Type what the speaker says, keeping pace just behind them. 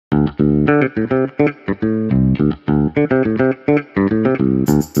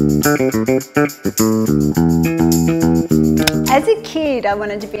As a kid, I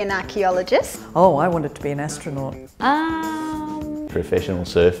wanted to be an archaeologist. Oh, I wanted to be an astronaut. Professional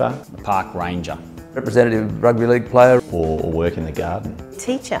surfer. A park ranger. Representative rugby league player. Or work in the garden.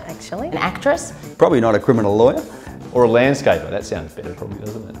 Teacher, actually. An actress. Probably not a criminal lawyer. Or a landscaper. That sounds better probably,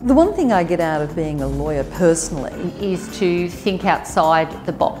 doesn't it? The one thing I get out of being a lawyer personally Is to think outside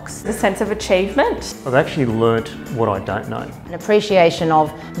the box. The sense of achievement. I've actually learnt what I don't know. An appreciation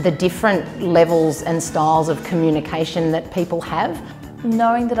of the different levels and styles of communication that people have.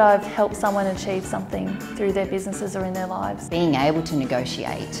 Knowing that I've helped someone achieve something through their businesses or in their lives. Being able to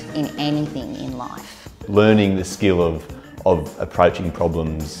negotiate in anything in life. Learning the skill of approaching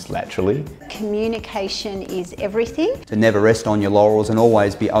problems laterally. Communication is everything. To never rest on your laurels and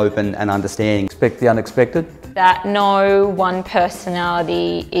always be open and understanding. Expect the unexpected. That no one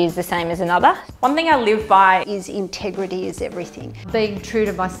personality is the same as another. One thing I live by Is integrity is everything. Being true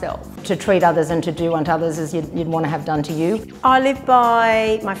to myself. To treat others and to do unto others as you'd want to have done to you. I live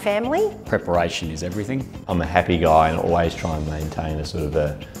by my family. Preparation is everything. I'm a happy guy and always try and maintain a sort of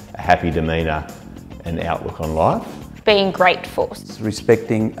a happy demeanour and outlook on life. Being grateful.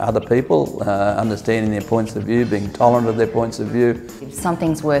 Respecting other people, understanding their points of view, being tolerant of their points of view. If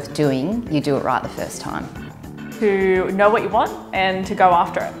something's worth doing, you do it right the first time. To know what you want and to go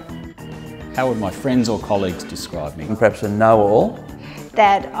after it. How would my friends or colleagues describe me? And perhaps a know-all.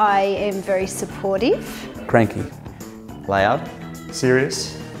 That I am very supportive. Cranky. Loud.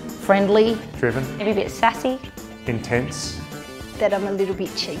 Serious, Friendly. driven, Maybe a bit sassy. intense. That I'm a little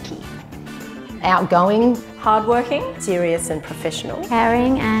bit cheeky. Outgoing. Hardworking. Serious and professional.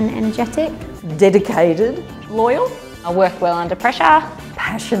 Caring and energetic. dedicated, Loyal. I work well under pressure.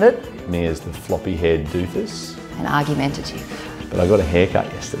 passionate. Me as the floppy-haired doofus. And argumentative. But I got a haircut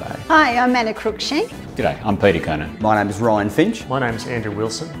yesterday. Hi, I'm Anna Cruikshank. G'day, I'm Peter Kernan. My name is Ryan Finch. My name's Andrew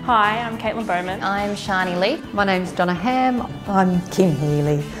Wilson. Hi, I'm Caitlin Bowman. I'm Shani Lee. My name's Donna Ham. I'm Kim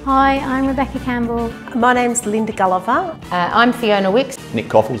Healy. Hi, I'm Rebecca Campbell. My name's Linda Gulliver. I'm Fiona Wicks. Nick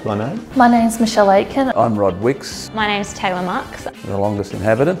Coffle's my name. My name's Michelle Aitken. I'm Rod Wicks, My name's Taylor Marks. the longest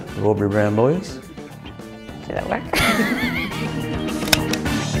inhabitant of Aubrey Brown Lawyers. Did that work?